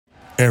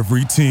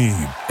Every team,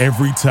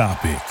 every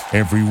topic,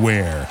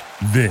 everywhere.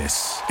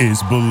 This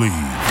is Believe.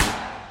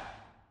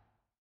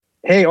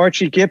 Hey,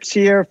 Archie Gibbs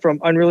here from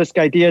Unrealistic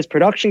Ideas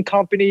Production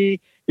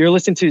Company. You're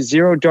listening to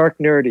Zero Dark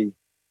Nerdy,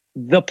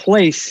 the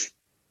place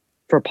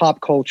for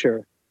pop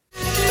culture.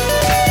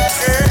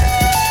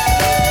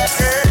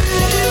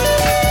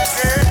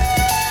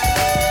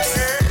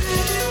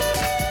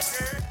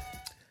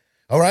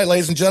 All right,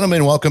 ladies and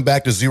gentlemen, welcome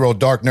back to Zero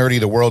Dark Nerdy,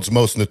 the world's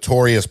most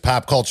notorious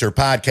pop culture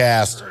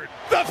podcast.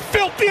 The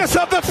filthiest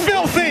of the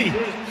filthy.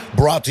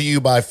 Brought to you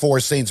by Four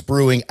Saints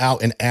Brewing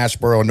out in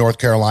Asheboro, North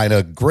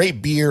Carolina.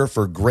 Great beer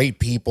for great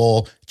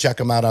people. Check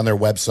them out on their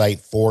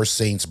website,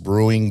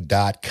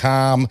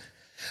 foursaintsbrewing.com.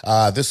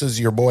 This is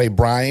your boy,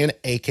 Brian,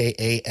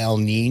 a.k.a. El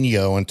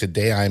Nino, and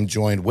today I'm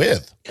joined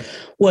with...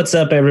 What's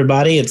up,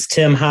 everybody? It's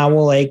Tim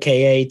Howell,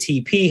 a.k.a.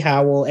 TP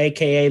Howell,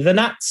 a.k.a. the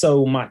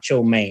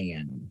Not-So-Macho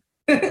Man.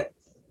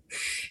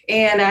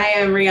 And I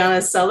am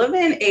Rihanna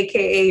Sullivan,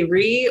 a.k.a.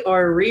 Ree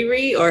or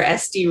Riri or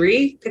SD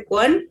Ree. Pick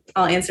one.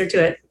 I'll answer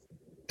to it.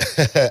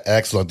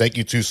 Excellent. Thank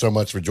you two so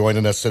much for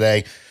joining us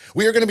today.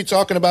 We are going to be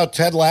talking about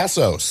Ted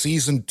Lasso.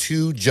 Season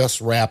 2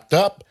 just wrapped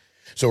up.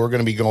 So we're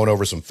going to be going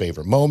over some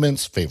favorite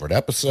moments, favorite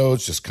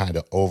episodes, just kind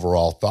of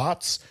overall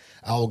thoughts.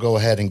 I'll go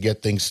ahead and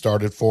get things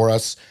started for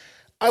us.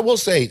 I will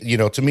say,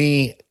 to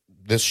me,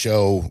 this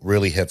show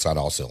really hits on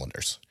all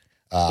cylinders.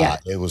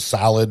 It was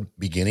solid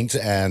beginning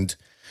to end.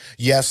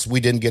 Yes, we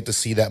didn't get to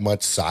see that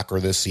much soccer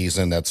this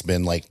season. That's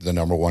been like the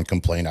number one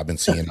complaint I've been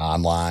seeing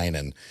online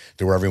and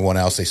through everyone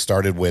else. They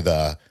started with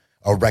a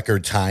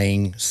record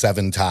tying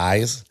 7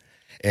 ties,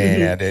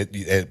 and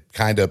it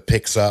kind of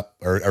picks up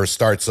or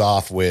starts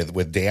off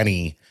with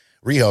Danny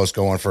Rijos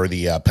going for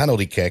the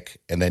penalty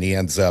kick, and then he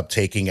ends up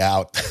taking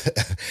out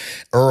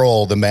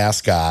Earl, the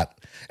mascot,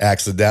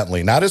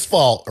 accidentally. Not his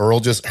fault.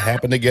 Earl just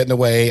happened to get in the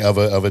way of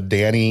a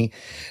Danny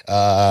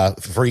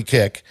free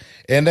kick.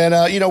 And then,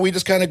 we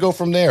just kind of go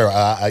from there.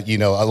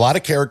 A lot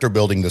of character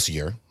building this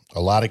year,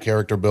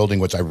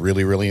 which I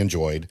really, really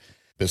enjoyed.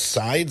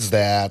 Besides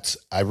that,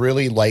 I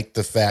really like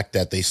the fact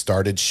that they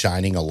started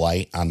shining a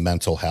light on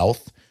mental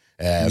health.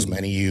 As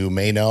many of you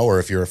may know, or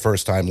if you're a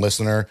first-time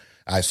listener,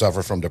 I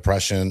suffer from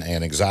depression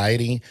and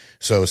anxiety.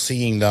 So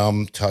seeing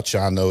them touch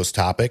on those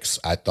topics,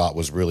 I thought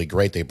was really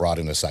great. They brought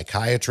in a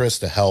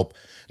psychiatrist to help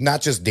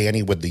not just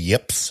Danny with the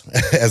yips,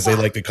 as they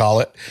like to call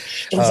it.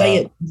 Don't say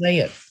it. Don't say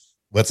it.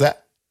 What's that?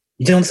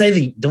 Don't say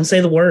the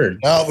word.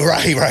 Oh,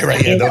 right.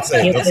 Yeah, don't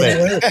say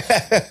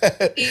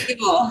it.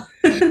 Evil.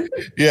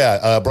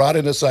 Brought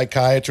in a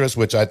psychiatrist,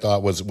 which I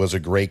thought was a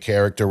great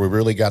character. We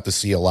really got to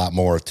see a lot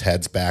more of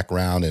Ted's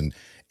background and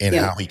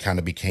how he kind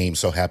of became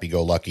so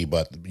happy-go-lucky.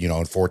 But,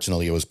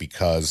 unfortunately, it was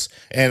because,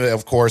 and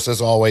of course,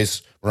 as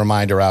always,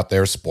 reminder out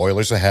there,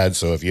 spoilers ahead.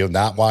 So if you have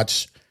not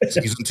watched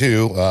season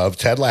 2 of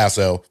Ted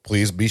Lasso,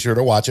 please be sure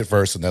to watch it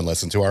first and then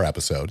listen to our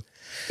episode.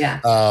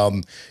 Yeah.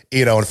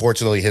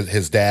 Unfortunately,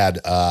 his dad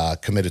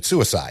committed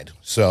suicide.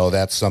 So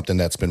that's something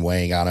that's been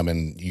weighing on him,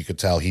 and you could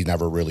tell he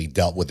never really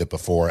dealt with it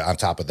before. On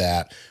top of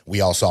that, we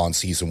all saw in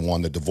season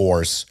 1 the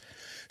divorce.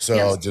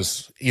 So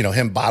just,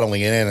 him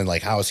bottling it in and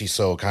like, how is he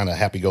so kind of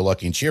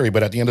happy-go-lucky and cheery?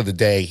 But at the end of the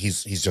day,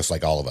 he's just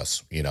like all of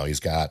us. He's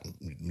got,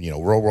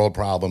 real world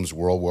problems,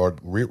 real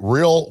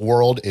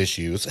world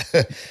issues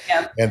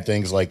and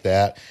things like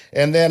that.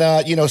 And then,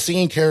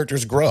 seeing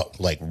characters grow,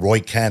 like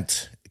Roy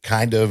Kent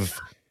kind of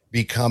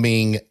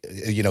becoming,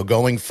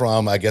 going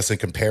from, I guess, in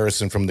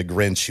comparison from the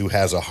Grinch, who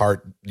has a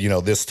heart,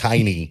 this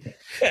tiny,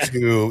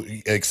 to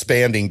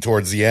expanding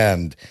towards the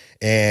end.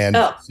 And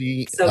so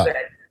good.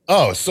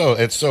 Oh, so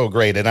it's so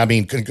great. And I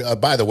mean,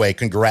 by the way,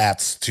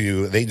 congrats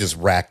they just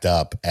racked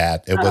up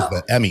was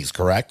the Emmys,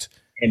 correct?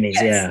 Emmys,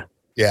 yes.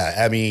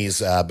 Yeah,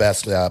 Emmys,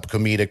 best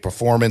comedic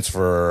performance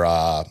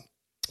for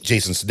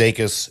Jason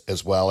Sudeikis,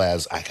 as well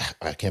as, I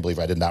can't believe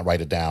I did not write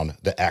it down,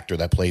 the actor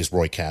that plays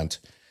Roy Kent.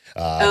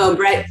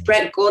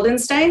 Brett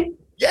Goldenstein?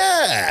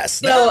 Yes.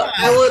 So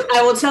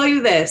I will tell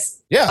you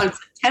this. Yeah. On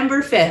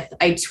September 5th,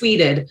 I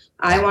tweeted,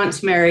 "I want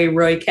to marry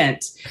Roy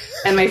Kent."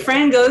 And my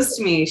friend goes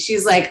to me.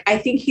 She's like, "I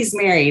think he's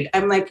married."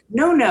 I'm like,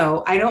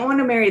 no, I don't want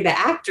to marry the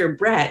actor,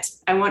 Brett.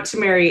 I want to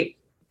marry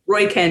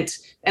Roy Kent,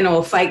 and I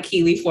will fight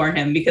Keeley for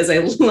him because I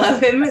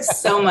love him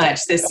so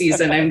much this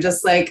season. I'm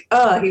just like,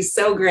 oh, he's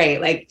so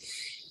great. Like,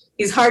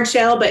 he's hard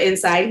shell, but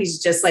inside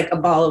he's just like a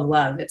ball of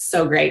love. It's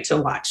so great to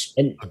watch.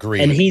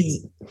 Agreed. And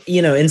he's,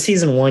 in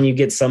season 1, you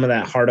get some of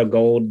that heart of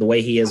gold, the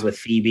way he is with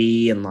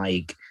Phoebe, and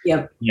like,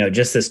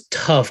 just this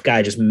tough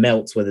guy just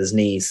melts with his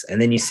niece.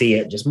 And then you see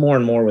it just more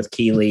and more with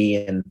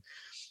Keeley, and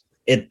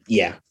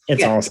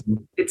it's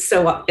awesome.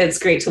 It's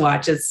great to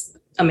watch. It's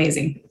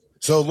amazing.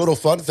 So a little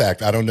fun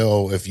fact, I don't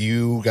know if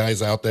you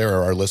guys out there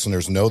or our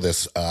listeners know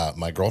this,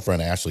 my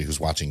girlfriend Ashley, who's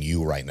watching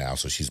You right now,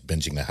 so she's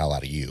binging the hell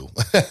out of You.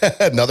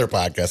 Another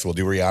podcast we'll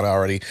do. Rihanna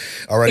already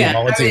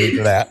volunteered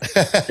for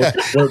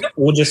that.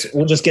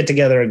 we'll just get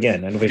together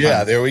again. And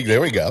there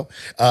we go.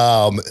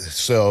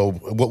 So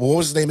what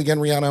was his name again,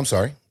 Rihanna? I'm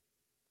sorry.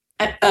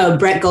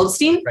 Brett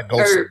Goldstein. Brett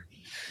Goldstein.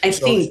 I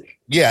think.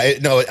 Yeah,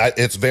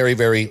 it's very,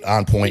 very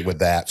on point with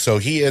that. So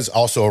he is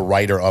also a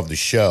writer of the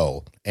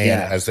show. And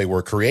as they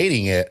were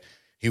creating it,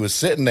 he was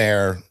sitting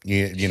there,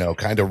 you know,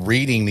 kind of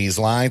reading these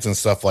lines and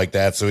stuff like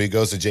that. So he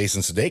goes to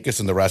Jason Sudeikis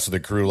and the rest of the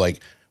crew,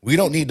 like, we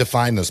don't need to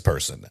find this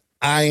person.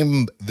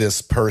 I'm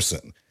this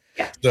person.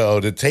 Yeah. So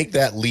to take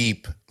that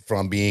leap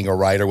from being a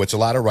writer, which a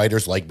lot of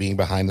writers like being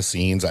behind the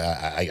scenes.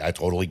 I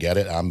totally get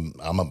it. I'm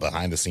a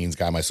behind the scenes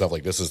guy myself.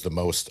 Like, this is the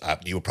most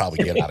you would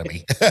probably get out of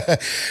me.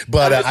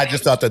 But I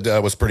just thought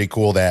that was pretty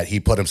cool that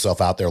he put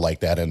himself out there like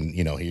that. And,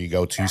 you know, here you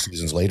go, 2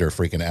 seasons later,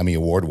 freaking Emmy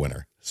Award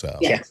winner. So,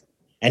 yeah.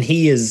 And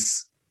he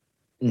is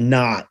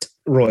not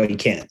Roy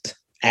Kent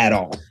at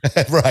all.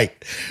 Right.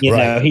 You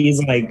know,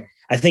 he's like,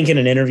 I think in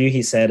an interview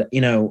he said, you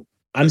know,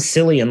 I'm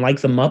silly and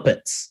like the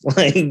Muppets.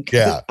 Like,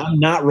 I'm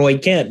not Roy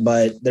Kent,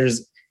 but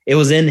it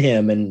was in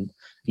him. And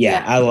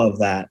I love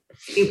that.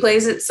 He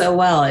plays it so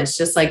well. It's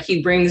just like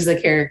he brings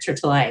the character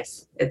to life.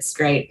 It's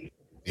great.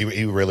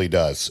 He really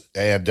does.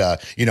 And,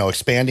 you know,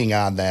 expanding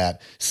on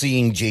that,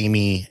 seeing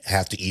Jamie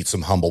have to eat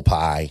some humble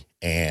pie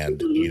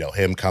and, you know,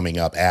 him coming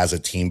up as a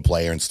team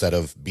player instead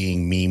of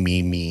being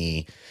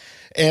me.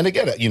 And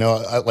again, you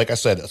know, like I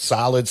said, a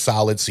solid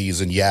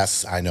season.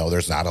 Yes, I know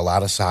there's not a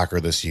lot of soccer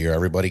this year.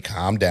 Everybody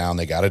calm down.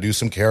 They got to do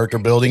some character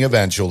building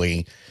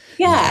eventually.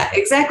 Yeah,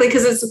 exactly.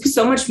 Because it's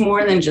so much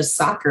more than just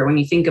soccer when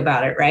you think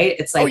about it, right?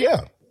 It's like,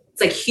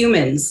 it's like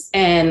humans.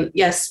 And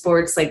yes,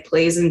 sports like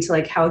plays into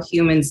like how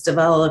humans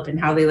develop and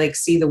how they like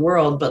see the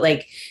world. But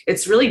like,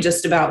 it's really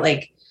just about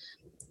like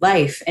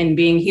life and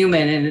being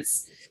human. And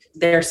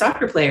they're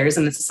soccer players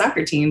and it's a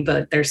soccer team,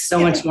 but there's so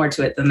much more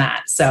to it than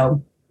that.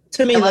 So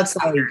to me, that's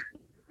like,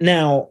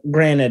 now,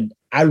 granted,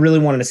 I really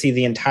wanted to see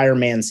the entire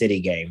Man City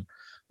game,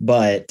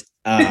 but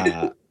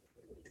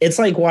it's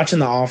like watching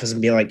The Office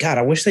and be like, God,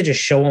 I wish they just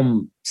show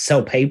them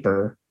sell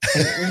paper.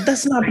 Like,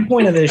 that's not the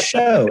point of this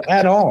show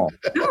at all.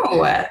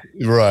 No.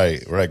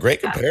 Right.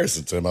 Great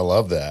comparison, Tim. I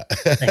love that.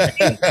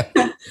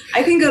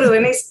 I can go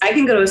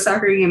to a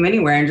soccer game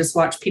anywhere and just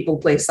watch people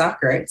play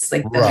soccer. It's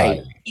like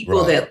the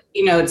people that,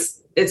 you know, it's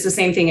the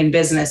same thing in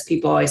business.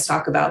 People always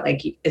talk about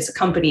like it's a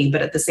company,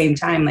 but at the same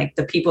time, like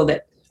the people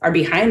that are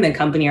behind the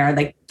company are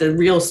like the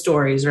real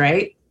stories,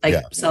 right?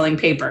 Like selling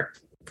paper.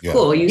 Yeah.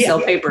 Cool, you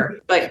sell paper,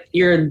 but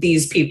you're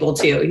these people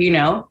too, you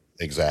know?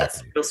 Exactly.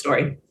 That's the real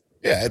story.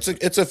 Yeah,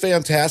 it's a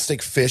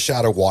fantastic fish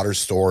out of water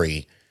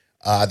story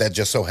that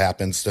just so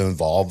happens to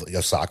involve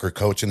a soccer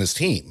coach and his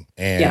team.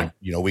 And,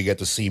 you know, we get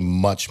to see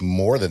much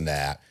more than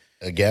that.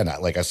 Again,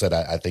 like I said,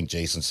 I think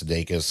Jason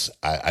Sudeikis,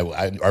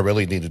 I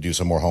really need to do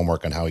some more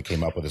homework on how he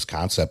came up with this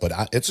concept.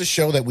 But it's a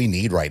show that we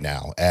need right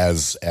now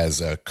as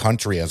a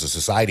country, as a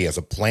society, as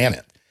a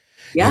planet.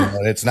 Yeah. You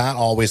know, it's not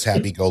always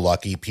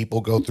happy-go-lucky.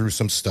 People go through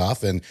some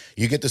stuff, and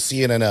you get to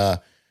see it in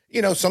a,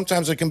 you know,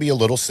 sometimes it can be a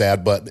little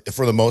sad, but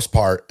for the most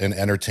part, an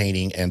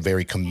entertaining and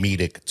very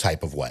comedic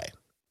type of way.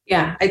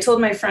 Yeah. I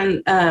told my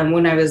friend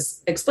when I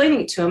was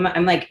explaining it to him,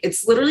 I'm like,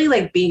 it's literally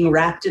like being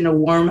wrapped in a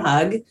warm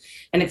hug,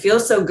 and it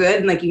feels so good,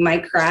 and like you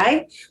might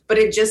cry, but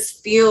it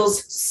just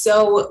feels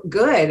so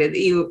good.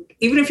 Even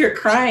if you're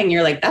crying,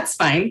 you're like, that's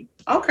fine.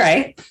 I'll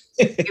cry.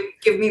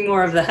 Give me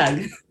more of the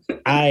hug.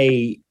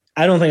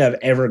 I don't think I've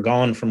ever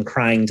gone from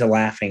crying to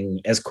laughing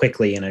as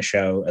quickly in a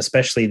show,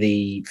 especially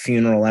the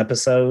funeral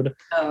episode.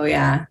 Oh,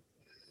 yeah.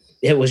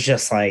 It was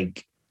just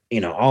like,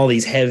 you know, all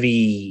these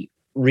heavy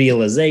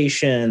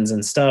realizations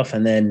and stuff,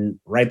 and then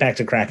right back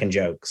to cracking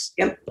jokes.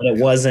 Yep. But it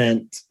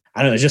wasn't,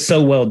 I don't know, it's just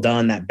so well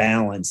done, that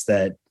balance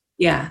that.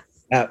 Yeah.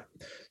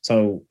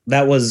 So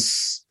that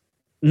was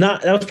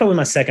probably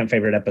my second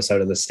favorite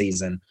episode of the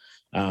season.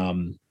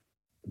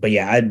 But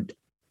yeah, And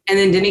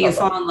then didn't you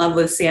fall in love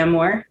with Sam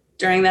Moore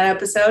during that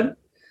episode?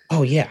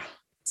 Oh yeah.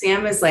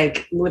 Sam is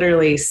like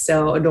literally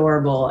so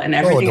adorable, and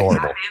everything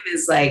about him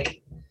is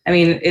like, I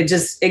mean, it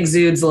just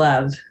exudes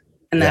love.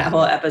 In that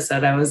whole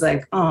episode, I was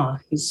like, oh,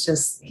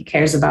 he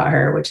cares about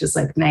her, which is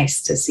like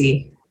nice to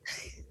see.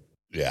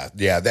 Yeah.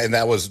 And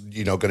that was,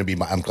 you know, going to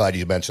be I'm glad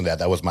you mentioned that.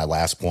 That was my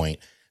last point.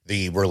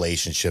 The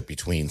relationship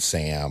between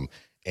Sam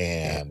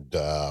and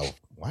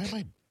why am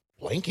I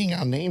blanking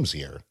on names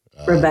here?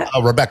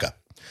 Rebecca.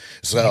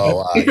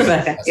 So I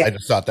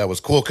just thought that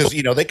was cool because,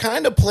 you know, they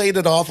kind of played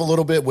it off a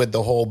little bit with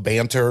the whole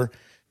banter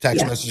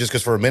text messages,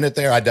 because for a minute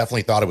there, I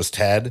definitely thought it was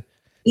Ted.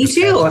 Me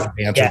too.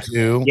 Banter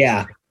too.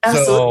 Yeah.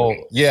 Absolutely.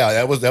 So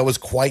yeah, that was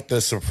quite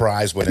the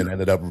surprise when it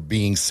ended up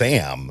being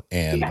Sam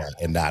and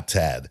not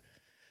Ted.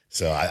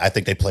 So I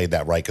think they played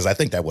that right, because I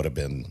think that would have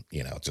been,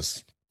 you know,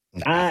 just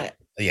I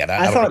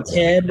thought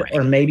Ted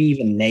or maybe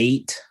even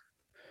Nate.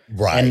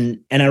 Right.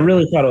 And I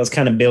really thought it was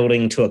kind of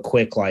building to a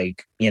quick,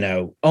 like, you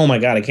know, oh my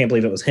God, I can't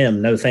believe it was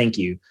him. No, thank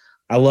you.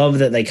 I love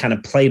that they kind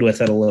of played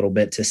with it a little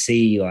bit to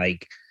see,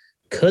 like,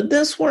 could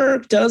this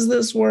work? Does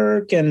this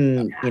work?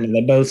 And, you know,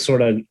 they both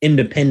sort of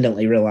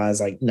independently realize,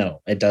 like,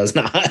 no, it does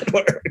not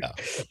work.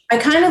 I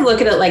kind of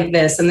look at it like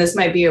this, and this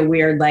might be a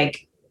weird,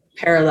 like,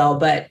 parallel,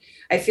 but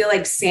I feel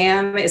like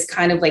Sam is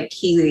kind of like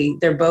Keeley.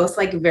 They're both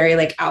like very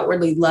like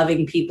outwardly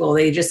loving people.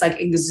 They just like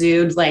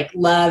exude like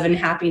love and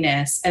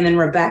happiness. And then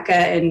Rebecca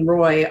and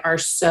Roy are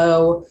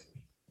so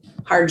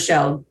hard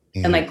shelled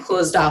and like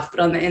closed off, but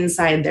on the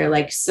inside, they're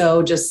like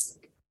so just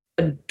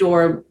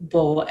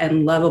adorable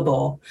and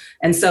lovable.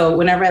 And so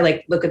whenever I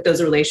like look at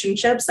those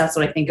relationships, that's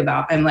what I think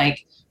about. I'm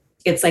like,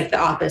 it's like the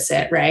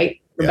opposite,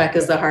 right?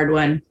 Rebecca's the hard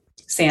one.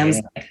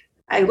 Sam's like,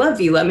 I love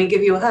you, let me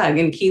give you a hug.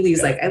 And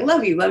Keely's like, I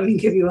love you, let me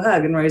give you a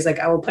hug. And Roy's like,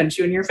 I will punch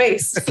you in your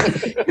face.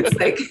 It's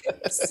like,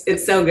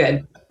 it's so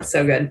good.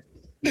 So good.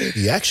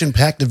 The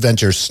action-packed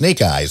adventure Snake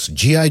Eyes,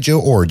 G.I.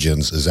 Joe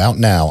Origins is out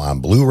now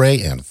on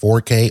Blu-ray and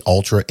 4K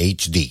Ultra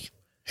HD.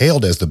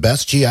 Hailed as the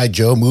best G.I.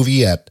 Joe movie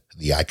yet,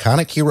 the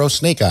iconic hero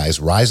Snake Eyes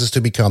rises to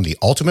become the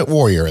ultimate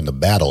warrior in the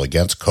battle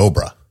against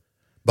Cobra.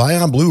 Buy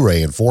on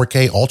Blu-ray and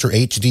 4K Ultra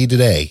HD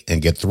today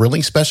and get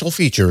thrilling special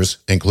features,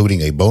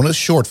 including a bonus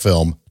short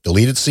film,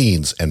 deleted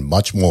scenes, and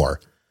much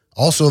more.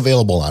 Also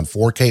available on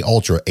 4K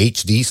Ultra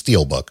HD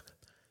Steelbook.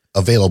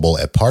 Available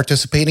at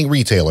participating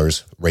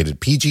retailers, rated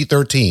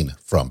PG-13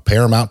 from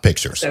Paramount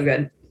Pictures. So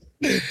good.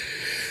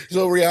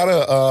 So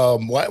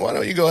Rihanna, why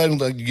don't you go ahead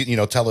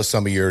and tell us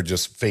some of your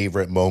just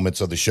favorite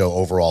moments of the show,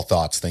 overall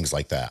thoughts, things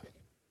like that.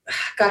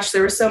 Gosh,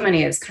 there were so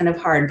many. It's kind of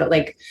hard, but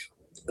like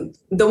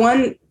the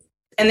one,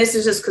 and this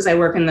is just because I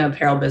work in the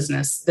apparel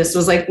business. This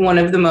was like one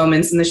of the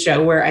moments in the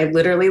show where I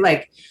literally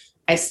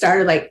I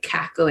started like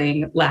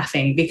cackling,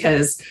 laughing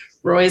because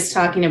Roy's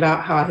talking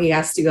about how he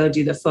has to go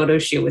do the photo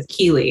shoot with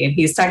Keely, and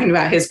he's talking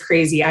about his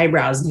crazy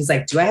eyebrows, and he's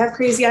like, "Do I have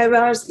crazy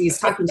eyebrows?" And he's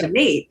talking to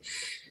Nate,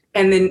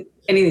 and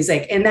he's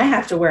like, "And I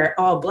have to wear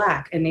all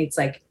black," and Nate's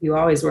like, "You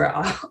always wear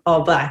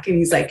all black," and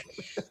he's like,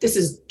 "This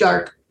is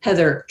dark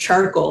heather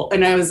charcoal,"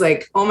 and I was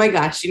like, "Oh my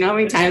gosh!" You know how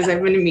many times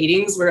I've been to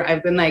meetings where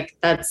I've been like,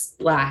 "That's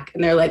black,"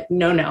 and they're like,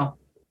 "No,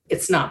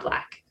 it's not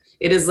black.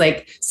 It is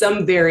like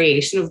some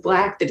variation of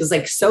black that is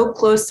like so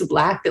close to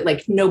black that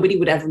like nobody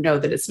would ever know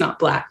that it's not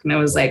black." And I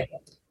was like,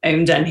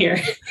 I'm done here.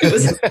 It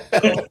was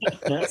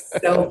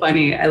so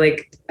funny.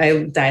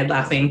 I died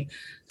laughing.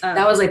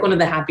 That was like one of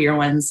the happier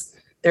ones.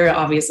 There are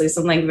obviously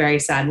some like very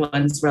sad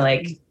ones where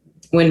like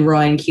when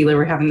Roy and Keela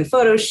were having the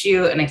photo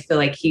shoot, and I feel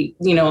like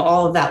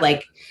all of that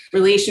like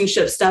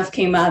relationship stuff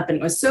came up, and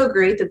it was so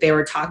great that they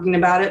were talking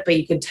about it, but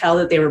you could tell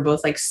that they were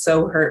both like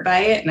so hurt by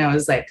it. And I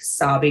was like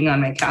sobbing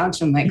on my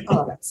couch. I'm like,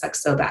 oh, that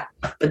sucks so bad.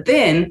 But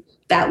then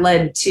that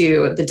led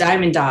to the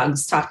Diamond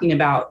Dogs talking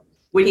about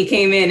when he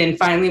came in and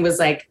finally was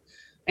like,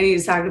 I need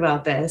to talk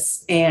about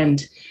this.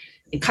 And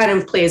it kind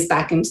of plays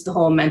back into the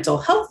whole mental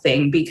health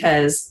thing,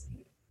 because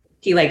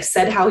he like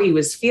said how he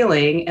was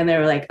feeling, and they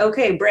were like,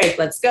 okay, break,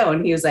 let's go.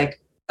 And he was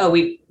like, oh,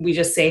 we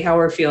just say how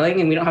we're feeling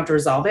and we don't have to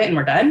resolve it and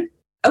we're done.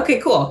 Okay,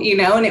 cool.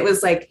 And it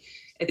was like,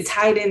 it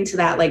tied into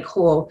that like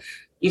whole,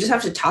 you just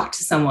have to talk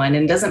to someone,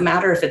 and it doesn't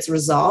matter if it's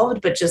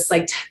resolved, but just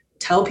like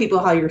tell people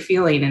how you're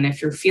feeling. And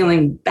if you're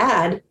feeling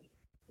bad,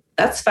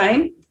 that's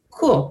fine.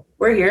 Cool.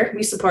 We're here.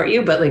 We support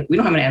you, but like, we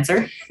don't have an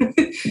answer,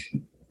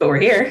 but we're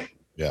here.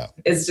 Yeah.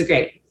 It's just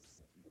great.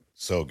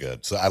 So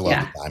good. So I love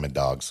the Diamond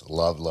Dogs.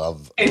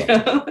 Love. I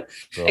know.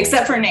 So,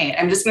 except for Nate.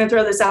 I'm just going to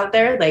throw this out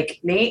there. Like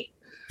Nate.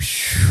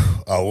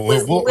 Oh,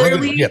 we're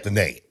going to get to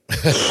Nate.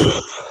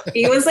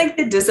 He was like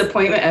the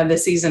disappointment of the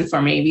season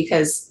for me,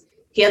 because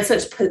he had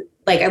such,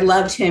 I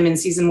loved him in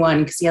season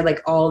 1 because he had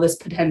like all this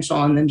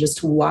potential, and then just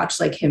to watch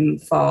like him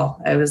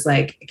fall, I was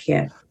like, I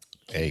can't.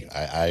 Hey,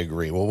 I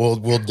agree. Well,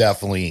 we'll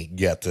definitely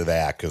get to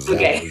that, because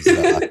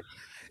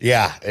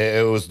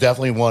it was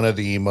definitely one of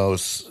the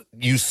most,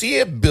 you see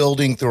it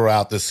building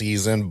throughout the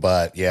season,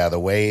 but yeah, the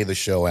way the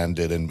show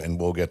ended, and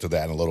we'll get to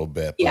that in a little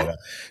bit. Yeah. But,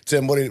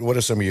 Tim, what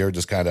are some of your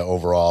just kind of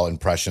overall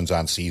impressions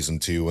on season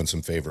 2 and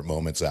some favorite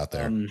moments out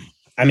there?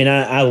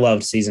 I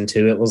loved season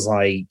 2. It was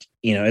like,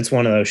 it's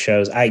one of those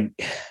shows. I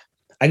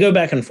go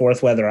back and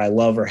forth whether I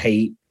love or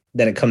hate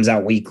that it comes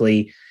out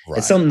weekly. Right.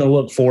 It's something to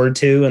look forward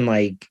to, and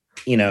like,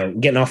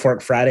 getting off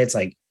work Friday, it's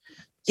like,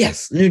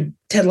 yes, new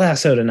Ted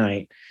Lasso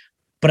tonight.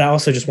 But I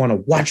also just want to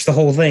watch the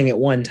whole thing at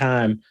one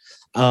time.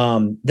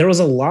 There was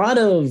a lot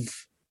of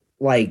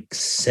like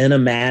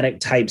cinematic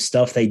type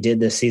stuff they did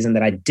this season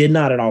that I did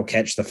not at all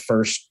catch the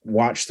first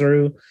watch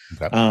through.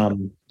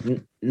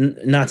 Okay.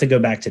 Not to go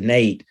back to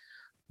Nate,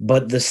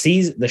 but the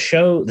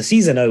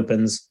season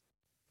opens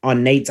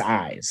on Nate's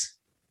eyes,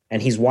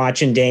 and he's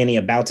watching Danny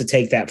about to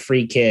take that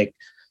free kick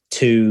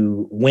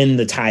to win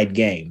the tied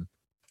game.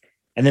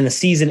 And then the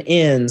season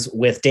ends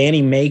with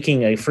Danny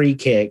making a free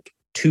kick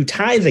to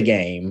tie the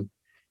game.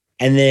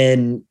 And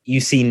then you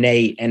see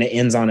Nate, and it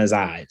ends on his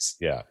eyes.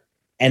 Yeah.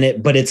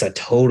 But it's a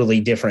totally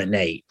different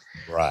Nate.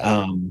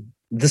 Right.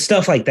 The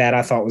stuff like that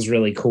I thought was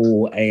really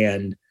cool.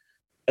 And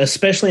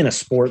especially in a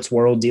sports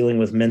world, dealing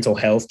with mental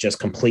health just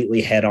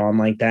completely head on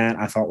like that,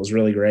 I thought was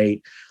really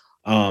great.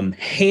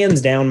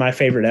 Hands down, my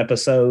favorite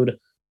episode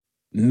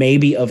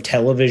maybe of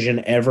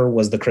television ever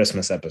was the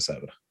Christmas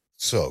episode.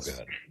 So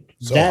good.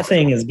 That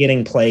thing is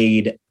getting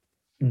played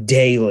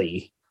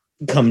daily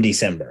come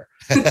December.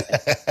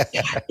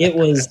 It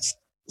was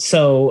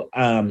so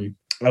I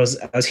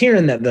was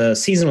hearing that the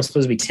season was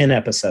supposed to be 10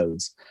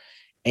 episodes,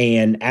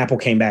 and Apple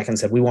came back and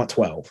said, we want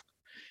 12.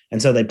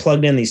 And so they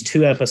plugged in these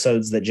 2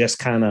 episodes that just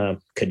kind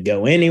of could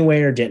go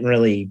anywhere, didn't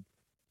really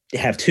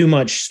have too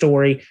much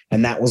story,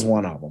 and that was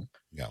one of them.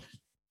 Yeah.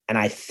 And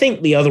I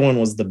think the other one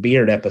was the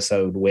beard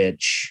episode,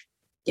 which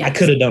I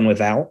could have done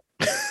without.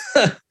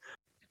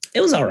 It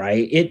was all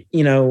right.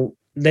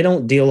 They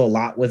don't deal a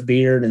lot with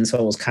Beard, and so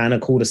it was kind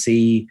of cool to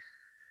see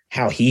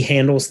how he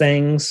handles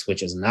things,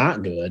 which is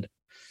not good.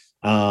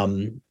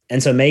 And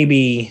so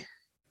maybe,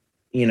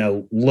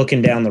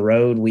 looking down the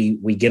road,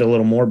 we get a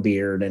little more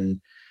Beard and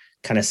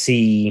kind of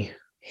see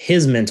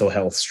his mental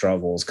health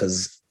struggles,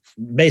 because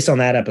based on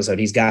that episode,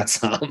 he's got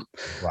some.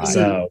 Right.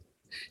 So.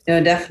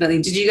 No,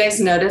 definitely. Did you guys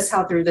notice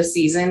how through the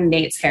season,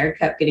 Nate's hair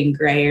kept getting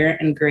grayer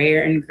and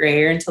grayer and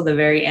grayer until the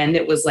very end?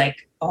 It was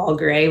like all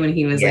gray when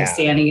he was like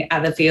standing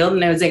at the field.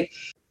 And I was like,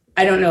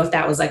 I don't know if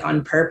that was like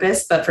on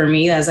purpose, but for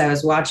me, as I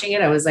was watching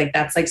it, I was like,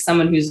 that's like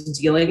someone who's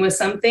dealing with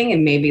something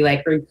and maybe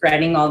like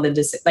regretting all the,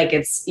 like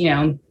it's,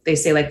 they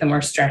say like the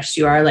more stressed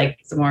you are, like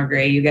the more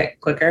gray you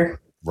get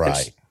quicker. Right.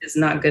 Which is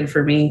not good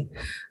for me.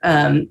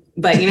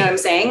 But you know what I'm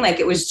saying? Like,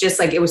 it was just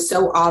like, it was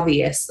so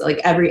obvious. Like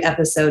every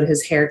episode,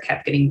 his hair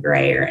kept getting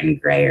grayer and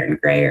grayer and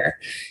grayer.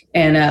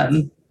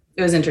 And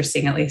it was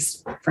interesting, at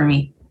least for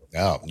me.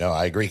 No,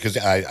 I agree. Cause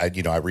I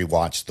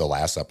rewatched the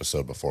last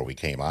episode before we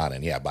came on,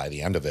 and by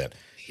the end of it,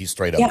 he's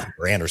straight up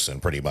Cooper Anderson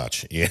pretty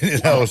much,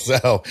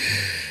 so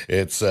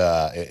it's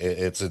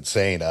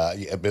insane.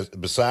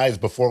 Besides,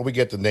 before we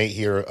get to Nate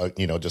here,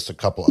 just a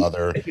couple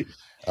other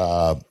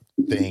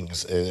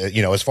things,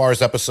 as far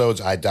as episodes,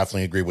 I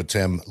definitely agree with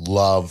Tim.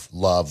 Love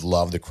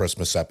the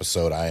Christmas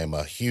episode. I am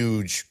a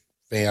huge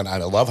fan. I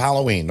love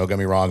Halloween. Don't get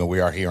me wrong. And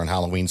we are here in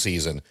Halloween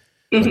season,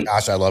 but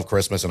gosh, I love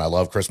Christmas, and I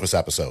love Christmas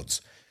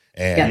episodes.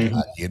 And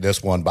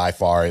this one by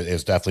far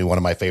is definitely one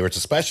of my favorites,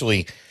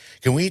 especially.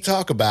 Can we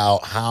talk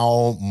about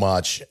how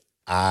much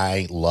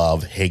I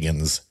love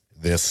Higgins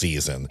this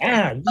season?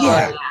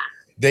 Yeah.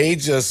 They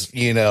just,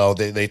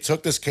 they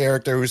took this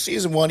character who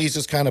season one, he's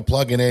just kind of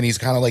plugging in. He's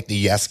kind of like the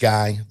yes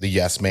guy, the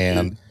yes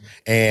man.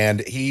 And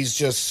he's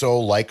just so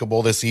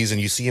likable this season.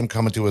 You see him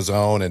coming to his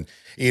own. And,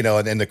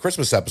 and in the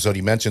Christmas episode,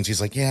 he mentions,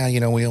 he's like,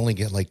 we only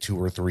get like 2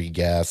 or 3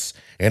 guests.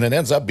 And it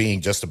ends up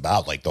being just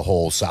about like the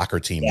whole soccer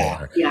team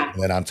there. Yeah.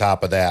 And then on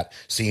top of that,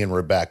 seeing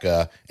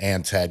Rebecca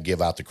and Ted give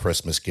out the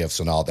Christmas gifts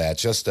and all that,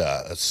 just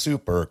a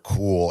super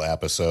cool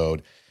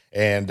episode.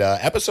 And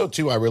episode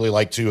 2, I really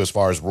like too, as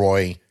far as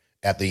Roy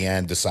at the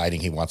end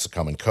deciding he wants to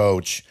come and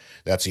coach.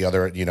 That's the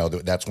other,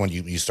 that's when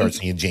you start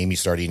seeing Jamie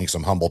start eating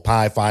some humble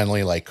pie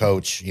finally, like,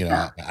 Coach,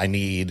 I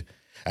need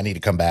to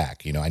come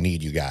back. I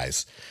need you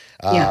guys.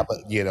 But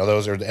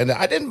those are, and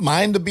I didn't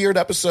mind the Beard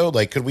episode.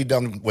 Like, could we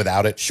done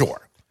without it?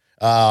 Sure.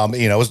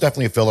 It was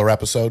definitely a filler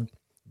episode,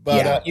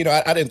 but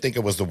I didn't think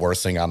it was the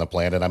worst thing on the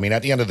planet. I mean,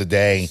 at the end of the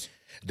day,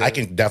 I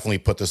can definitely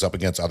put this up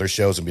against other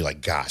shows and be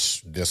like,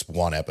 gosh, this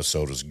one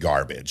episode was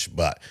garbage.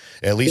 But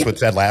at least with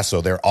Ted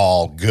Lasso, they're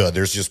all good.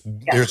 There's just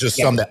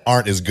some that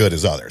aren't as good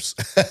as others.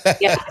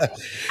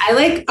 I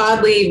like,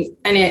 oddly,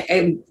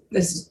 and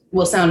this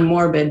will sound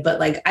morbid, but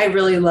like, I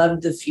really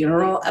loved the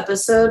funeral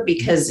episode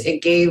because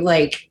it gave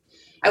like,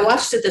 I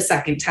watched it the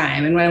second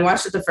time. And when I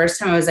watched it the first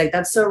time, I was like,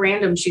 that's so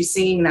random. She's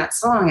singing that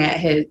song at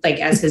his, like,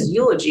 as his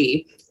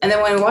eulogy. And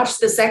then when I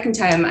watched the second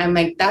time, I'm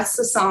like, that's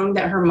the song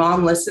that her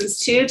mom listens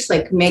to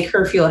like make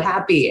her feel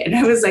happy. And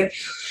I was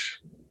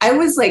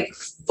like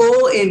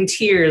full in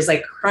tears,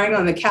 like crying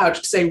on the couch,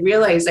 because I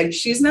realized like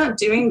she's not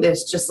doing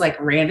this just like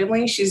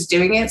randomly. She's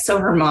doing it so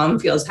her mom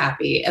feels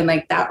happy. And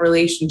like that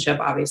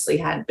relationship obviously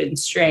had been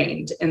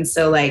strained. And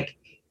so like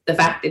the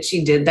fact that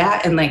she did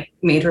that and like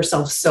made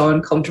herself so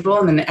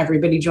uncomfortable, and then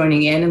everybody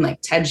joining in and like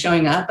Ted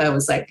showing up, I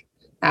was like,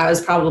 that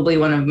was probably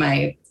one of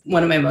my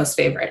most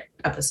favorite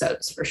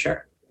episodes for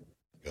sure.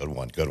 Good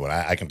one.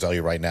 I can tell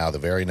you right now, the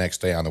very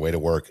next day on the way to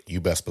work, you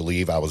best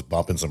believe I was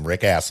bumping some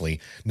Rick Astley.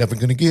 Never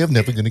gonna give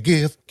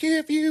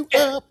you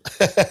up.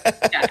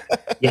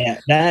 Yeah,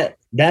 that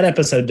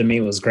episode to me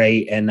was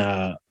great, and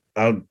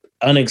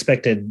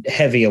unexpected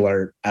heavy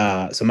alert.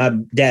 So my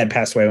dad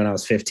passed away when I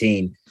was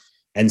 15,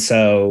 and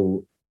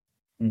so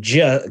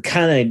just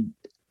kind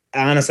of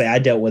honestly, I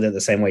dealt with it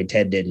the same way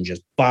Ted did, and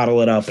just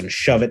bottle it up and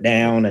shove it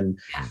down, and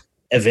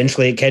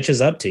eventually it catches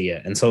up to you.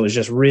 And so it was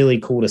just really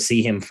cool to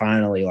see him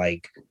finally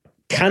like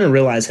kind of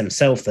realize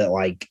himself that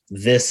like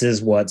this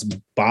is what's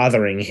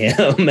bothering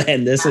him,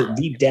 and this is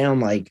deep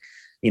down, like,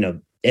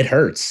 it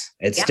hurts.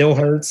 It still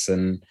hurts,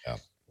 and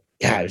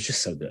it was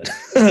just so good.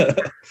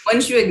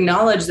 Once you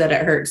acknowledge that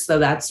it hurts, though,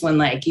 that's when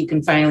like you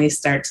can finally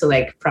start to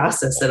like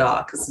process it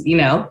all, because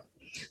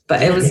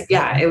but it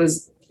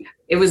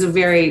was a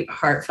very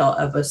heartfelt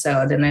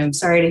episode, and I'm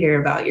sorry to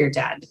hear about your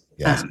dad.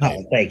 Yes.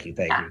 Thank you.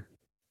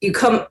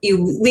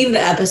 You leave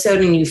the episode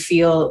and you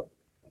feel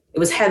it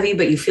was heavy,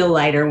 but you feel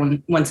lighter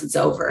once it's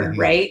over,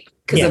 right?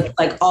 Because of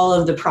like all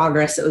of the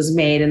progress that was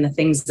made and the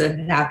things that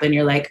had happened.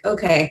 You're like,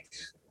 okay,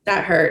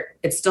 that hurt.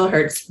 It still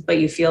hurts, but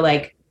you feel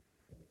like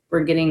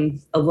we're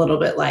getting a little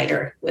bit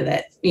lighter with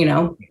it,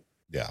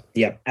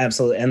 Yeah,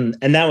 absolutely.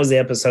 And that was the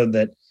episode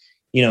that,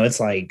 it's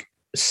like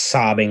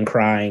sobbing,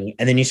 crying,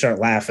 and then you start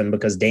laughing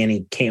because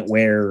Danny can't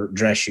wear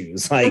dress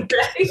shoes. Like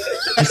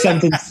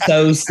something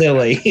so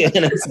silly.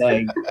 And it's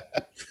like,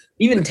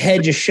 Even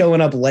Ted just showing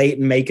up late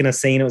and making a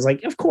scene. It was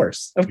like, of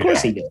course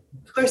he did.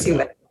 Of course he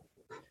would.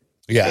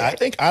 Yeah, I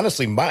think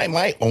honestly,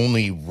 my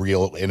only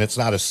real, and it's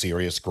not a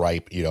serious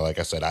gripe, like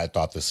I said, I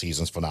thought the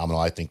season's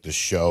phenomenal. I think the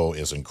show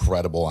is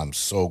incredible. I'm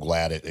so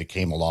glad it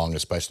came along,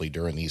 especially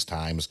during these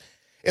times.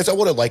 Is I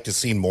would have liked to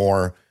see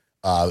more,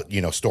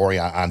 story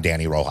on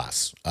Danny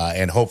Rojas.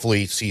 And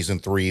hopefully season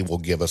 3 will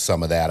give us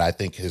some of that. I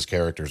think his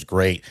character's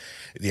great.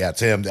 Yeah,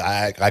 Tim,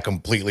 I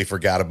completely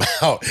forgot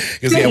about,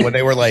 because when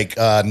they were like,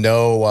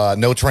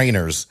 no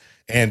trainers.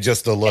 And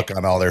just the look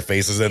on all their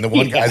faces. And the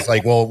one guy's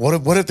like, well,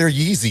 what if they're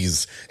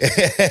Yeezys?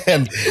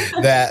 And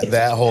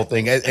that whole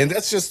thing. And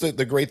that's just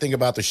the great thing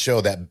about the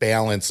show, that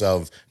balance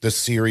of the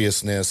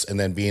seriousness and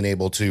then being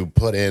able to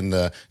put in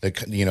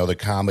the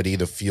comedy,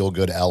 the feel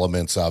good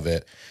elements of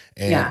it.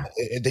 And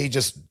they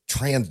just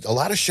a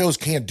lot of shows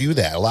can't do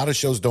that. A lot of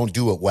shows don't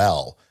do it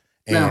well.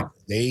 And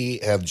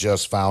they have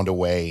just found a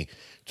way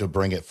to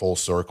bring it full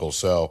circle.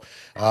 So,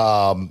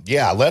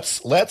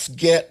 let's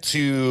get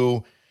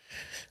to,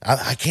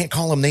 I can't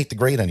call him Nate the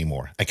Great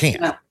anymore. I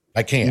can't. No.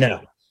 I can't.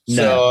 No.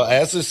 So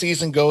as the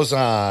season goes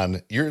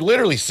on, you're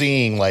literally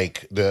seeing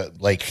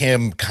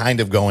him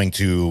kind of going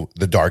to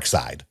the dark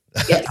side.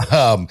 Yes.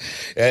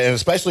 And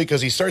especially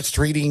because he starts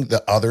treating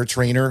the other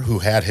trainer who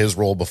had his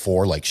role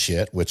before like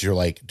shit, which you're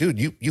like, dude,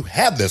 you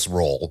had this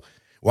role.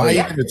 Why are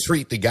you going to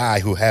treat the guy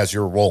who has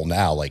your role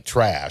now like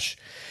trash?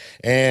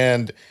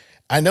 And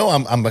I know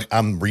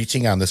I'm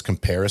reaching on this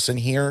comparison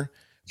here,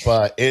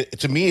 but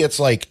to me, it's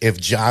like if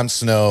Jon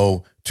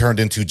Snow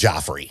turned into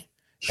Joffrey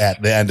at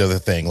the end of the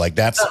thing. Like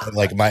that's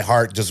like my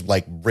heart just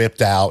like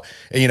ripped out.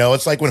 And,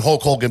 it's like when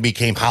Hulk Hogan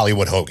became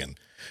Hollywood Hogan.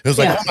 It was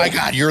like, oh my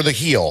God, you're the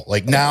heel.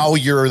 Like now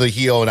you're the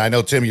heel. And I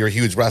know, Tim, you're a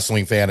huge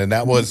wrestling fan. And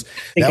that was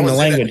the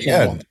language.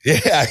 Yeah.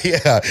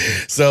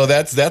 So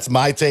that's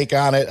my take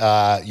on it.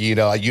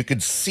 You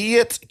could see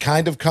it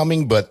kind of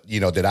coming, but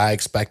did I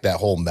expect that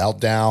whole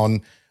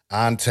meltdown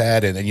on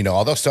Ted and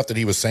all those stuff that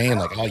he was saying,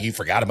 like, oh, you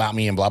forgot about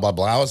me and blah, blah,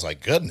 blah. I was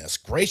like, goodness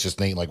gracious,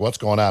 Nate, like what's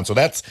going on? So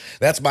that's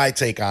my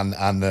take on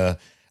the,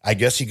 I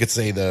guess you could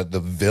say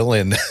the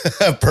villain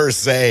per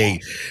se,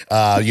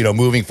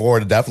 moving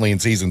forward, definitely in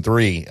season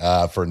 3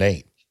 for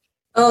Nate.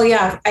 Oh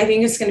yeah. I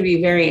think it's going to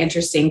be very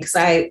interesting because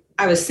I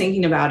was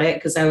thinking about it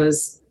because I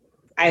was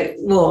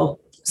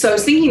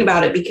thinking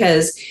about it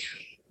because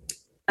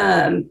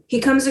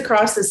he comes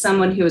across as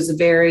someone who was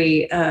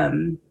very,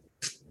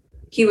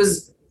 he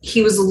was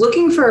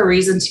looking for a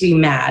reason to be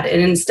mad.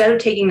 And instead of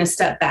taking a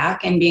step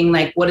back and being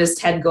like, what is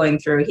Ted going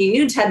through? He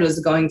knew Ted was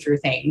going through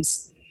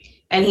things.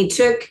 And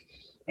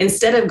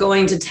instead of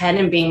going to Ted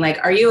and being like,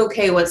 are you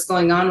okay? What's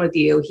going on with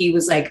you? He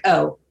was like,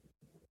 oh,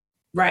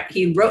 right.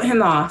 He wrote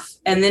him off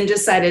and then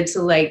decided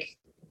to like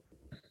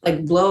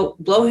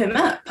blow him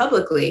up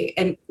publicly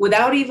and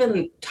without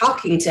even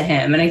talking to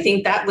him. And I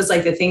think that was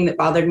like the thing that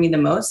bothered me the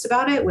most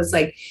about it was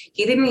like,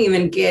 he didn't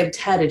even give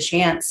Ted a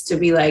chance to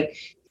be like,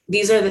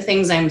 these are the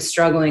things I'm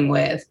struggling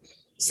with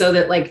so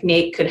that like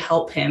Nate could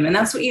help him. And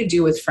that's what you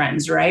do with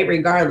friends, right?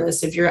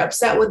 Regardless, if you're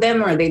upset with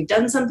them or they've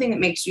done something that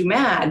makes you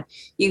mad,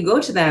 you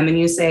go to them and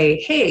you say,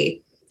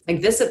 hey,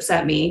 like this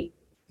upset me.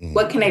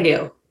 What can I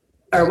do?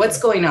 Or what's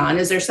going on?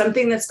 Is there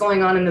something that's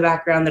going on in the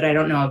background that I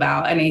don't know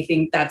about? And I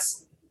think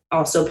that's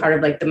also part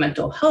of like the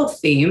mental health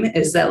theme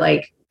is that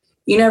like,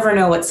 you never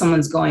know what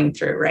someone's going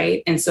through,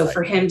 right? And so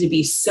for him to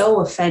be so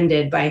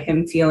offended by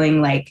him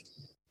feeling like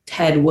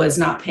Ted was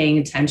not paying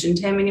attention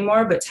to him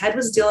anymore, but Ted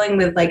was dealing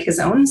with like his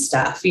own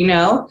stuff,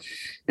 And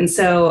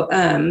so,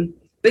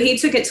 but he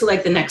took it to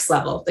like the next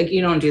level. Like,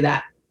 you don't do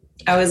that.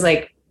 I was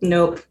like,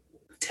 nope,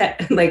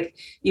 Ted, like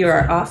you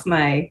are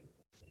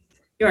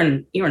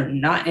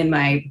not in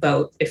my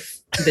boat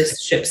if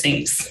this ship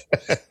sinks.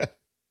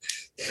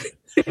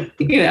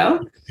 Yeah.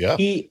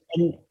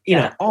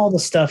 All the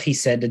stuff he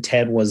said to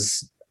Ted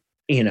was,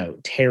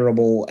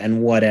 terrible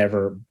and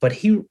whatever, but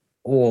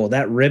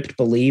that ripped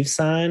believe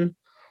sign.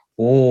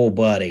 Oh,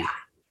 buddy.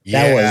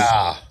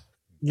 That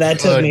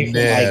took me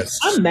from like,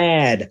 I'm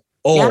mad.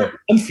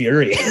 I'm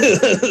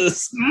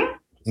furious.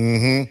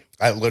 Mm-hmm.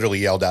 I literally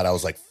yelled out. I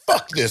was like,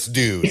 fuck this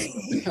dude.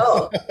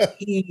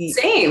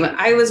 Same.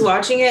 I was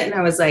watching it and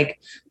I was like,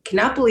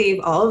 cannot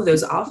believe all of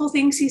those awful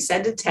things he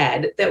said to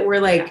Ted that were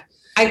like,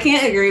 I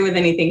can't agree with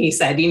anything he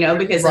said,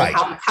 because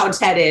of how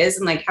Ted is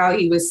and like how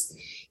he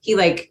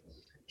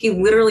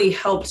literally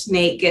helped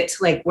Nate get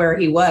to like where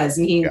he was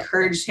and he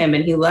encouraged him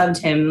and he loved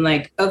him.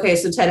 Like, okay,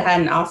 so Ted had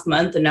an off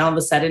month and now all of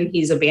a sudden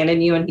he's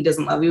abandoned you and he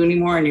doesn't love you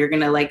anymore and you're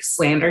going to like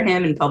slander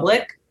him in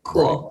public.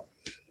 Cool.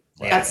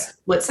 Right. That's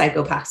what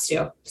psychopaths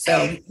do.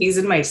 So he's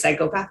in my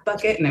psychopath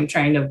bucket and I'm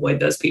trying to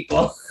avoid those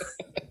people.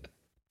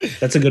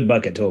 That's a good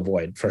bucket to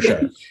avoid for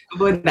sure.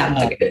 Avoid that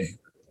bucket.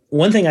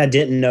 One thing I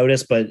didn't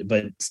notice, but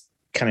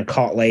kind of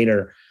caught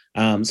later.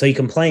 So he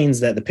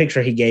complains that the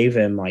picture he gave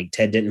him, like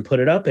Ted didn't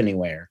put it up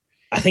anywhere.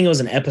 I think it was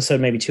an episode,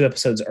 maybe 2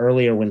 episodes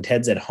earlier when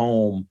Ted's at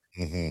home.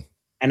 Mm-hmm.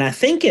 And I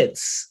think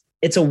it's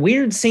a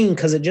weird scene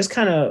because it just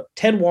kind of,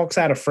 Ted walks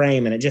out of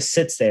frame and it just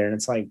sits there. And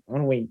it's like,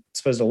 what are we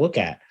supposed to look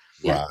at?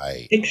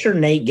 Right. The picture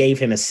Nate gave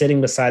him is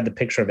sitting beside the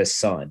picture of his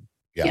son.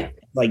 Yeah.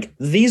 Like,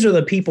 these are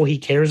the people he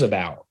cares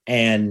about.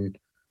 And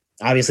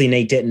obviously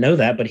Nate didn't know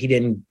that, but he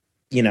didn't,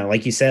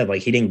 like you said,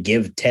 like, he didn't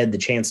give Ted the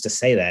chance to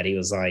say that. He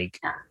was like,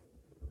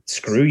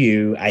 screw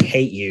you. I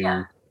hate you.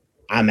 Yeah.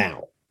 I'm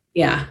out.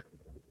 Yeah.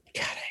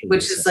 God,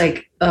 which is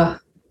like,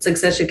 it's like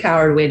such a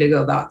coward way to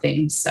go about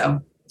things.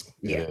 So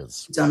it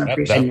is. Don't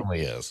appreciate it.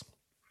 Definitely is.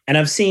 And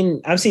I've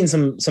seen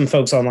some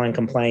folks online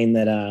complain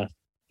that,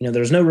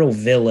 there's no real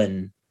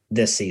villain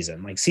this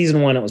season. Like,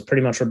 season 1, it was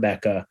pretty much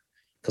Rebecca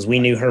because we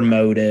knew her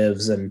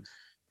motives, and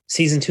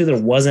season 2,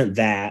 there wasn't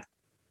that,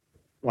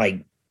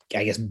 like,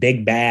 I guess,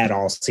 big bad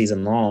all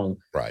season long.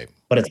 Right.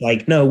 But it's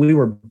like, no, we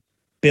were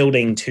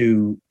building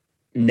to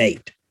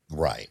Nate.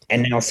 Right.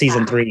 And now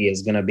season 3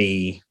 is going to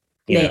be,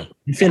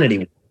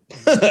 Infinity.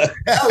 Oh,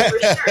 for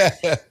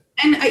sure.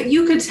 And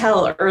you could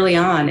tell early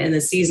on in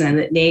the season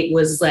that Nate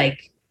was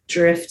like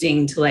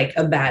drifting to like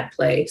a bad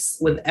place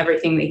with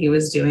everything that he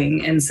was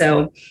doing. And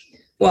so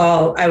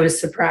while I was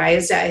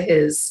surprised at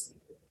his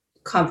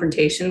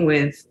confrontation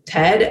with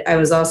Ted, I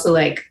was also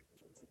like,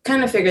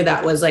 kind of figured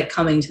that was like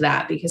coming to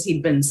that because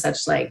he'd been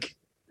such like,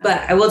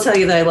 but I will tell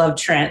you that I love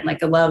Trent.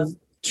 Like, I love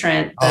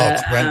Trent.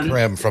 Trent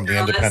Grimm from The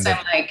Independent.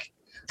 Like,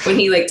 when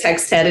he like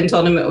texted Ted and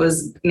told him it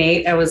was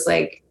Nate, I was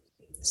like,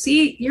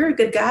 see, you're a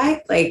good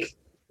guy. Like,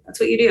 that's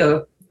what you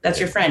do. That's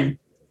your friend.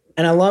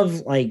 And I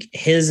love like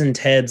his and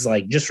Ted's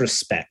like just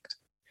respect.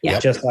 Yeah.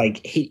 Just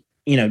like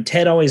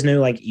Ted always knew,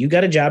 like, you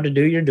got a job to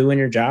do. You're doing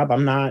your job.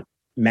 I'm not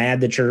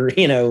mad that you're,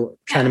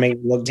 trying to make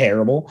me look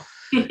terrible.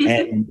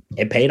 And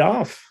it paid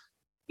off.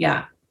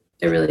 Yeah,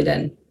 it really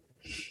did.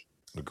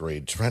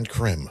 Agreed. Trent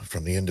Grimm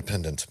from The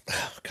Independent.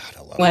 Oh, God,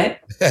 I love what?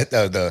 it.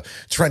 The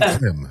Trent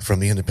Grimm from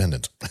The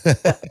Independent.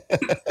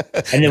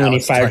 And then when he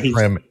fired Trent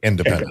Grimm,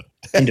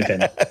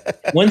 Independent.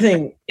 One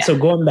thing, so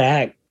going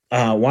back,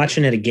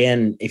 watching it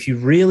again, if you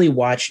really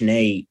watch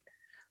Nate,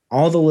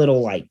 all the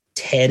little like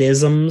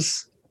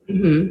Ted-isms,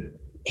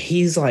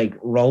 he's like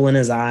rolling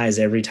his eyes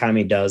every time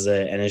he does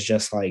it. And it's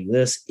just like,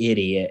 this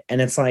idiot.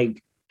 And it's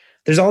like,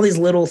 there's all these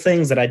little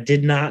things that I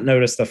did not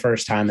notice the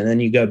first time. And then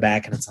you go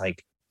back and it's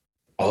like,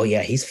 oh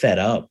yeah, he's fed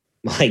up.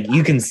 Like,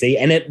 you can see,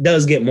 and it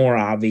does get more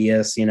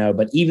obvious,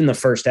 but even the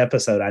first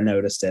episode, I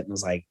noticed it and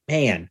was like,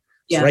 man,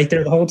 it's right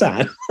there the whole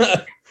time.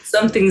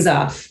 Something's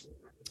off.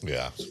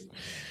 Yeah.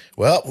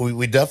 Well,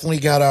 we definitely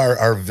got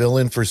our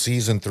villain for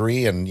season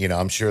 3. And,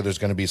 I'm sure there's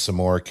going to be some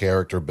more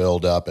character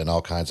build up and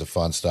all kinds of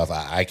fun stuff.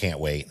 I can't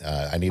wait.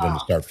 I need them to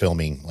start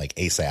filming like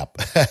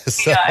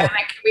ASAP. Yeah. I'm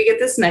like, can we get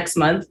this next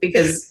month?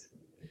 Because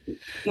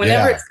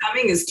whenever it's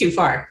coming is too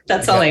far.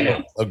 That's all I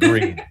know.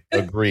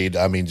 Agreed.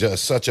 I mean,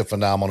 just such a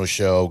phenomenal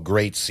show.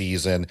 Great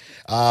season.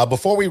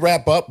 Before we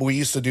wrap up, we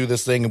used to do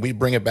this thing and we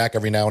bring it back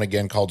every now and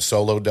again called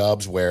Solo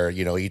Dubs, where,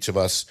 each of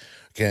us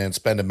can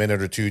spend a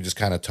minute or two just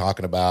kind of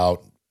talking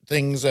about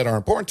things that are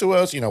important to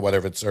us, whether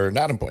it's or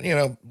not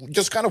important,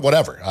 just kind of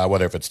whatever,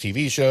 whether if it's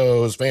TV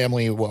shows,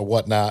 family,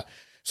 whatnot.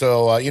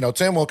 So,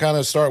 Tim, we'll kind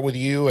of start with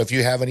you. If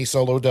you have any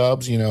solo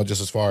dubs,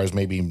 just as far as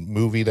maybe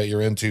movie that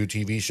you're into,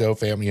 TV show,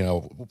 family,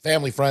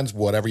 family, friends,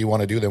 whatever you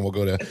want to do, then we'll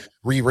go to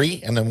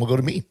Riri and then we'll go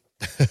to me.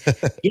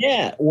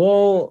 Yeah.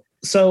 Well,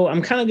 so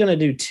I'm kind of going to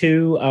do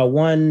 2.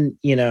 One,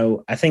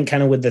 I think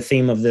kind of with the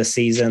theme of this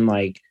season,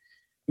 like,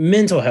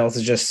 mental health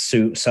is just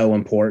so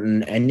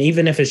important. And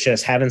even if it's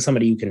just having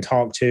somebody you can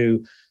talk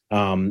to,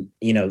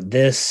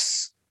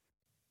 this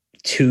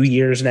 2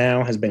 years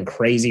now has been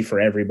crazy for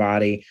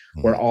everybody.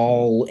 We're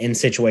all in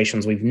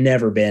situations we've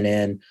never been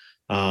in.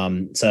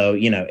 So,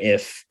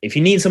 if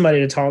you need somebody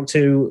to talk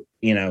to,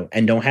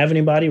 and don't have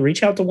anybody,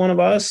 reach out to one of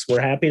us.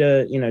 We're happy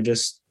to,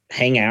 just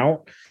hang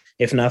out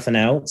if nothing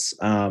else.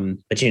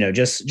 But,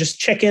 just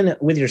check in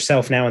with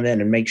yourself now and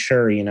then and make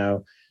sure,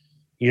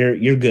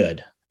 you're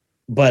good.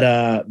 But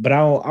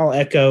I'll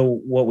echo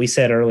what we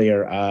said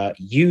earlier.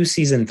 You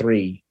season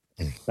 3,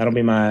 that'll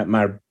be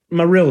my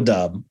real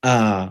dub.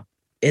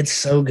 It's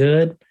so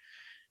good.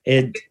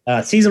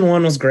 Season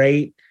 1 was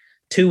great.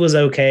 2 was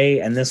okay.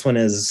 And this one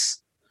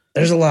there's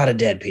a lot of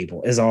dead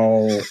people is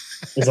all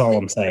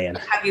I'm saying.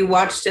 Have you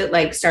watched it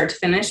like start to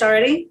finish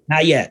already?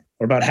 Not yet.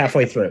 We're about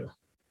halfway through.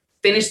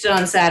 Finished it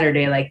on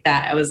Saturday like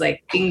that. I was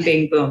like, bing,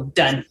 bing, boom,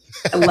 done.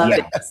 I love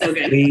it. It's so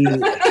good.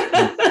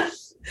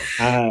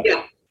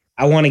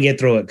 I want to get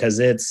through it because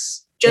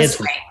it's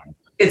wild.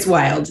 It's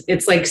wild.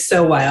 It's like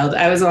so wild.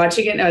 I was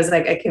watching it and I was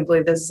like, I can't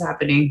believe this is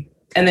happening.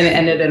 And then it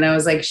ended and I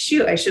was like,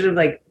 shoot, I should have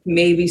like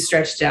maybe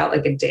stretched it out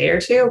like a day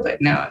or 2,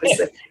 but no, it was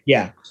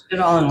like, it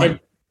all in one.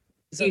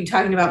 So you're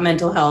talking about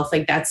mental health,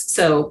 like that's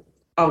so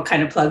I'll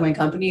kind of plug my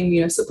company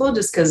Municipal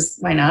just because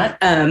why not?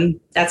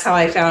 That's how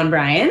I found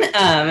Brian.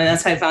 And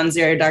that's how I found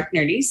Zero Dark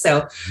Nerdy.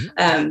 So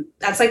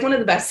that's like one of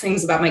the best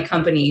things about my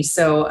company.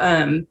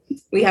 So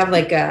we have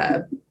like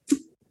a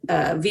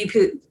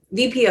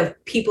VP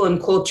of People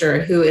and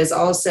Culture who is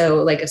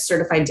also like a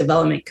certified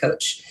development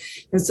coach.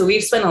 And so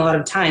we've spent a lot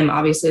of time,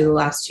 obviously the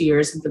last 2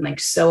 years have been like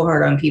so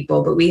hard on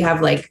people, but we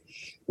have like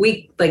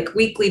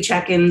weekly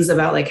check-ins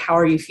about like, how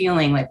are you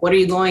feeling? Like, what are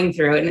you going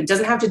through? And it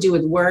doesn't have to do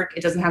with work.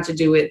 It doesn't have to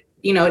do with,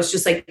 it's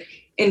just like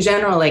in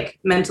general, like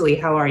mentally,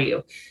 how are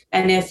you?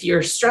 And if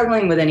you're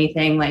struggling with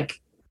anything,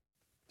 like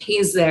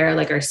he's there,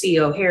 like our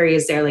CEO, Harry,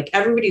 is there, like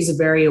everybody's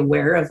very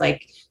aware of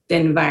like the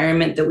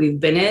environment that we've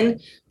been in.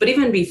 But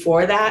even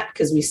before that,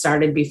 because we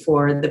started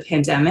before the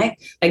pandemic,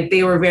 like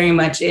they were very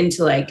much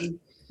into like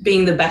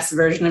being the best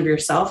version of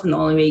yourself. And the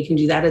only way you can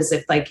do that is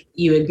if like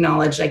you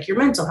acknowledge like your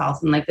mental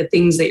health and like the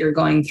things that you're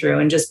going through,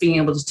 and just being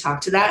able to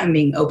talk to that and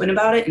being open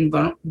about it and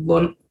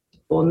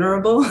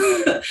vulnerable.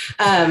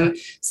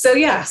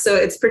 So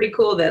it's pretty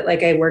cool that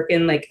like I work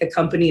in like a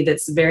company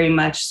that's very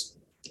much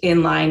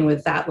in line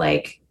with that,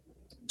 like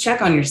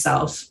check on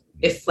yourself.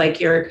 If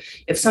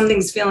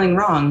something's feeling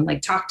wrong,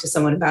 like talk to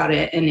someone about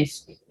it. And if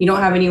you don't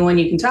have anyone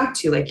you can talk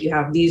to, like you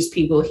have these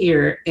people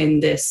here in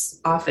this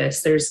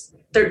office, there's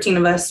 13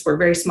 of us, we're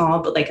very small,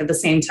 but like at the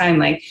same time,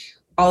 like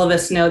all of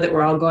us know that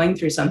we're all going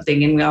through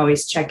something, and we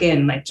always check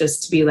in, like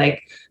just to be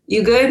like,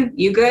 you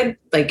good?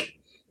 Like,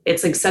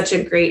 it's like such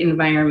a great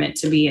environment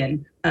to be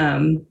in.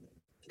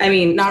 I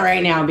mean, not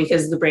right now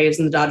because the Braves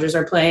and the Dodgers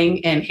are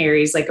playing, and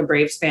Harry's like a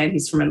Braves fan.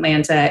 He's from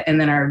Atlanta.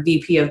 And then our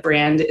VP of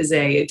brand is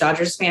a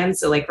Dodgers fan.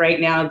 So like right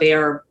now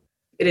it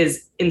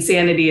is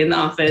insanity in the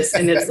office,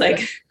 and it's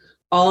like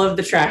all of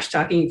the trash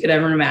talking you could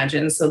ever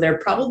imagine. So they're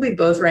probably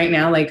both right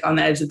now, like on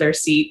the edge of their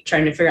seat,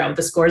 trying to figure out what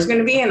the score is going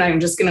to be. And I'm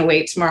just going to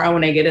wait tomorrow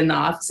when I get in the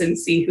office and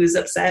see who's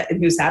upset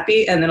and who's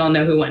happy. And then I'll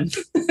know who won.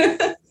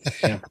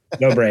 Yeah.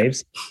 Go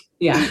Braves.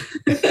 Yeah.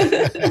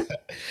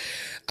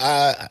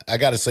 I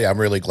got to say, I'm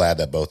really glad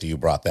that both of you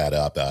brought that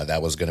up.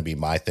 That was going to be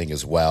my thing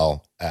as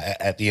well.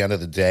 At the end of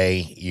the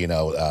day,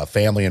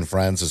 family and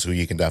friends is who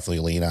you can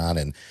definitely lean on.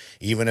 And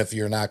even if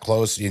you're not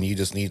close and you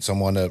just need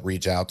someone to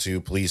reach out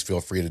to, please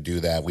feel free to do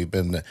that. We've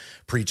been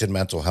preaching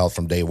mental health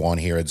from day one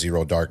here at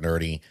Zero Dark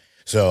Nerdy.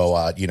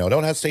 So,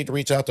 don't hesitate to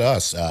reach out to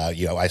us.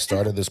 I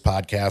started this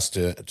podcast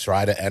to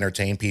try to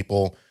entertain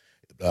people,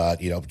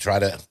 try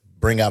to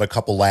bring out a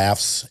couple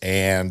laughs.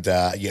 And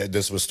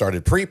this was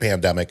started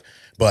pre-pandemic.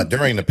 But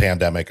during the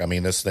pandemic, I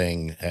mean, this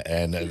thing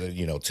and,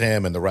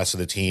 Tim and the rest of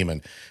the team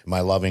and my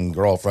loving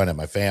girlfriend and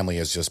my family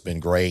has just been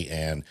great.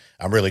 And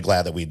I'm really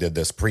glad that we did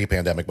this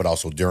pre-pandemic, but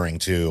also during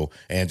too.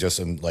 And just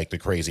in like the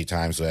crazy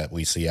times that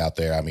we see out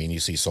there. I mean, you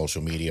see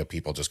social media,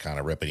 people just kind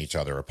of ripping each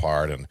other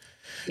apart, and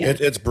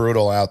it's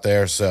brutal out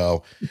there.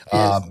 So,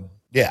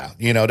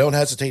 don't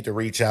hesitate to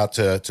reach out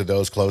to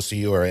those close to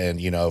you,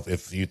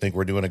 if you think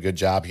we're doing a good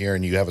job here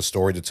and you have a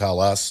story to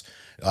tell us,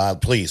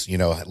 please,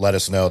 let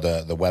us know.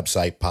 The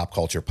website,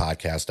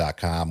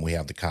 popculturepodcast.com. We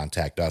have the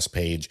contact us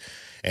page.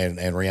 And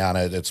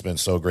Rihanna, it's been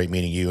so great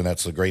meeting you. And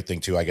that's the great thing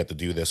too. I get to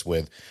do this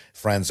with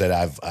friends that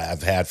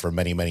I've had for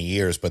many, many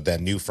years, but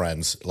then new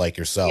friends like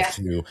yourself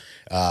too.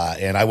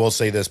 And I will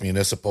say this,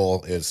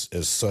 Municipal is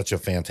such a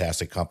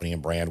fantastic company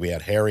and brand. We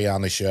had Harry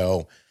on the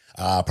show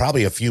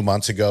probably a few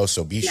months ago.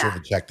 So be sure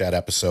to check that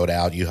episode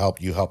out. You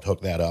helped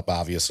hook that up,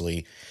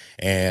 obviously.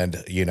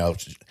 And,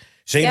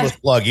 shameless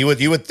plug. You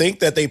would think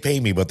that they pay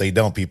me, but they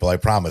don't, people. I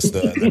promise.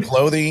 The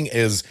clothing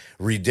is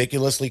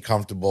ridiculously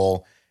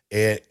comfortable.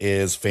 It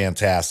is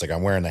fantastic.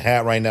 I'm wearing the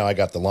hat right now. I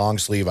got the long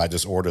sleeve. I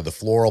just ordered the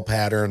floral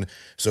pattern.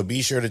 So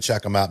be sure to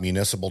check them out,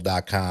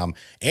 municipal.com.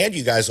 And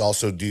you guys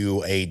also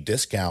do a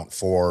discount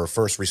for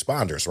first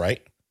responders,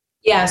 right?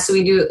 Yeah, so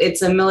we do.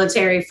 It's a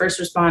military, first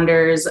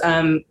responders,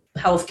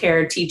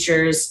 healthcare,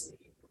 teachers,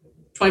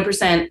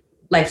 20%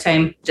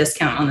 lifetime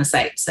discount on the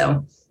site.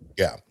 So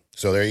yeah.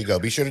 So there you go.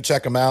 Be sure to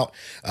check them out.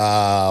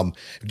 Do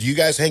you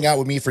guys hang out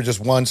with me for just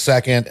 1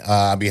 second?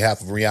 On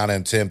behalf of Rihanna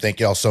and Tim, thank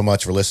you all so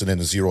much for listening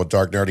to Zero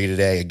Dark Nerdy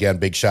today. Again,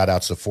 big shout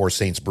outs to Four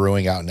Saints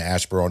Brewing out in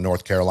Asheboro,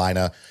 North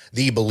Carolina,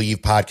 the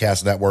Believe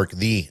Podcast Network,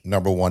 the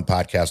 #1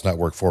 podcast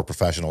network for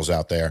professionals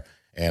out there,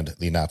 and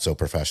the not so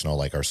professional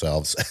like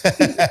ourselves.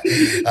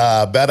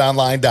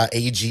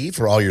 BetOnline.ag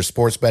for all your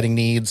sports betting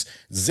needs.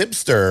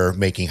 Zibster,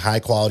 making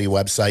high quality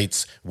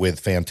websites with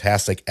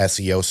fantastic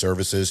SEO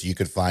services. You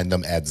could find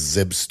them at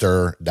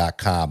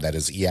Zibster.com. That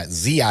is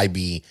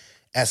ZIBSTER.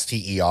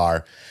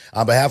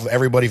 On behalf of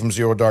everybody from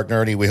Zero Dark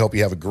Nerdy, we hope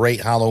you have a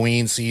great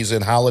Halloween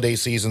season. Holiday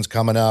season's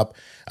coming up.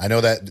 I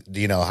know that,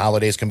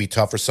 holidays can be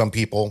tough for some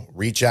people.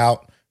 Reach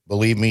out.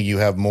 Believe me, you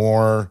have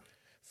more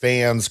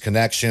fans,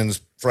 connections,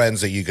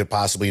 friends that you could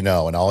possibly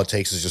know, and all it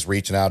takes is just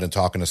reaching out and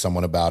talking to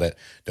someone about it.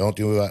 Don't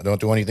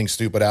do anything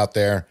stupid out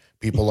there.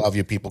 People love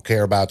you. People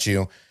care about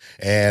you,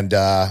 and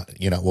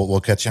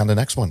we'll catch you on the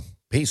next one.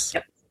 Peace.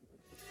 Yep.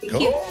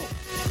 Cool.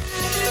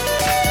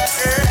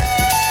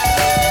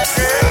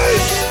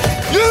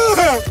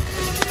 Yeah!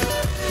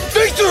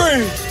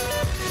 Victory!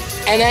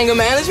 And anger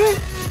management?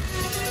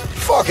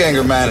 Fuck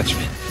anger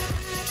management.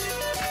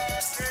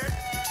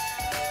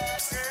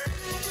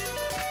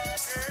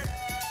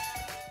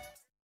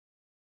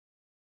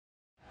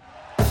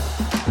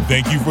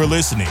 Thank you for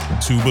listening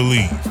to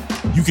Believe.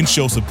 You can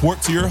show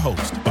support to your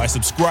host by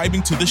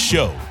subscribing to the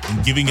show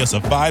and giving us a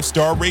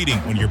 5-star rating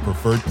on your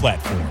preferred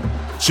platform.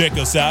 Check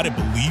us out at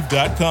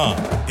Believe.com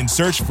and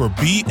search for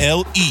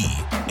BLEAV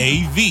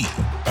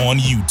on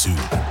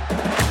YouTube.